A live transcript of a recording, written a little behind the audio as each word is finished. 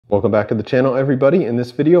Welcome back to the channel, everybody. In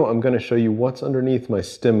this video, I'm going to show you what's underneath my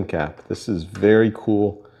stem cap. This is very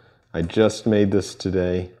cool. I just made this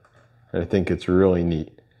today, and I think it's really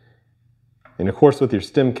neat. And of course, with your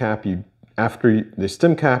stem cap, the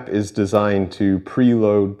stem cap is designed to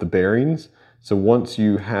preload the bearings. So once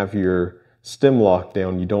you have your stem locked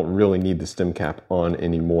down, you don't really need the stem cap on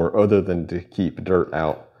anymore, other than to keep dirt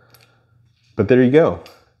out. But there you go.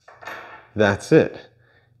 That's it.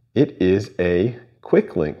 It is a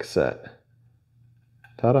quick link set.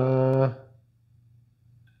 Ta-da!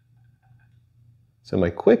 So my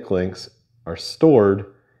quick links are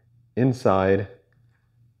stored inside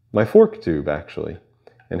my fork tube, actually.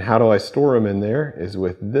 And how do I store them in there is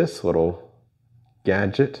with this little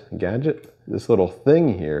gadget, this little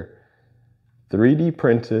thing here, 3D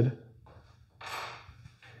printed.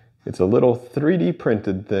 It's a little 3D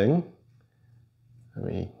printed thing. Let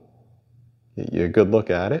me get you a good look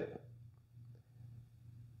at it.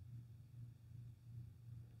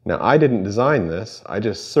 Now, I didn't design this. I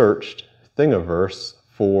just searched Thingiverse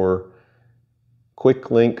for quick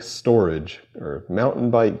link storage, or mountain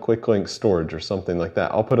bike quick link storage, or something like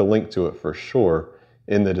that. I'll put a link to it for sure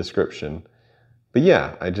in the description. But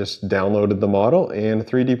yeah, I just downloaded the model and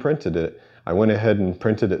 3D printed it. I went ahead and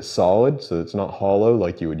printed it solid, so it's not hollow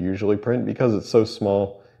like you would usually print, because it's so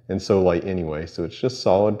small and so light anyway. So it's just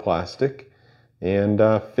solid plastic and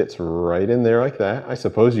fits right in there like that. I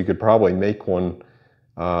suppose you could probably make one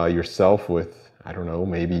yourself with, I don't know,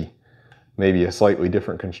 maybe a slightly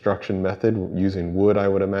different construction method using wood, I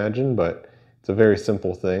would imagine, but it's a very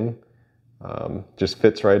simple thing. Just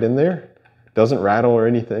fits right in there, doesn't rattle or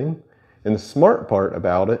anything. And the smart part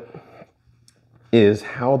about it is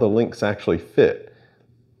how the links actually fit.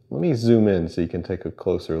 Let me zoom in so you can take a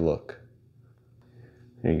closer look.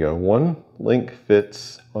 There you go. One link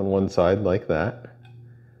fits on one side like that.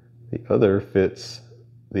 The other fits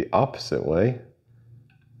the opposite way,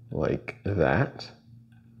 like that.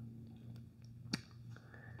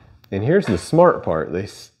 And here's the smart part.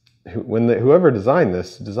 Whoever designed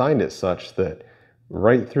this designed it such that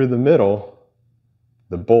right through the middle,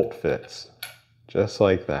 the bolt fits, just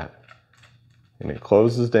like that. And it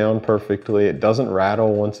closes down perfectly. It doesn't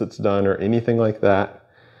rattle once it's done or anything like that.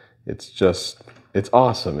 It's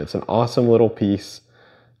awesome. It's an awesome little piece.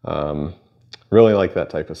 Really like that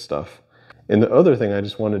type of stuff. And the other thing I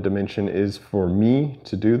just wanted to mention is, for me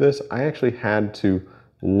to do this, I actually had to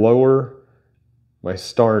lower my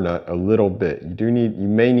star nut a little bit. You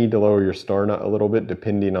may need to lower your star nut a little bit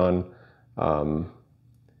depending on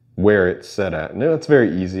where it's set at. Now, it's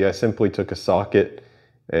very easy. I simply took a socket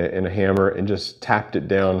and a hammer and just tapped it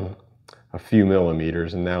down a few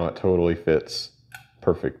millimeters, and now it totally fits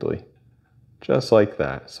perfectly. Just like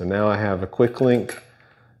that. So now I have a quick link,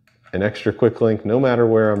 an extra quick link, no matter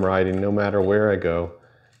where I'm riding, no matter where I go.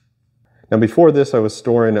 Now, before this, I was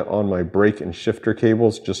storing it on my brake and shifter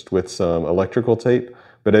cables just with some electrical tape,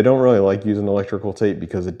 but I don't really like using electrical tape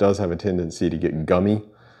because it does have a tendency to get gummy.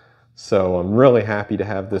 So I'm really happy to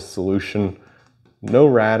have this solution. No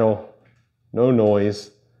rattle, no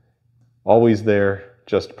noise, always there,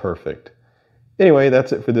 just perfect. Anyway,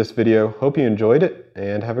 that's it for this video. Hope you enjoyed it,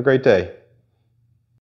 and have a great day.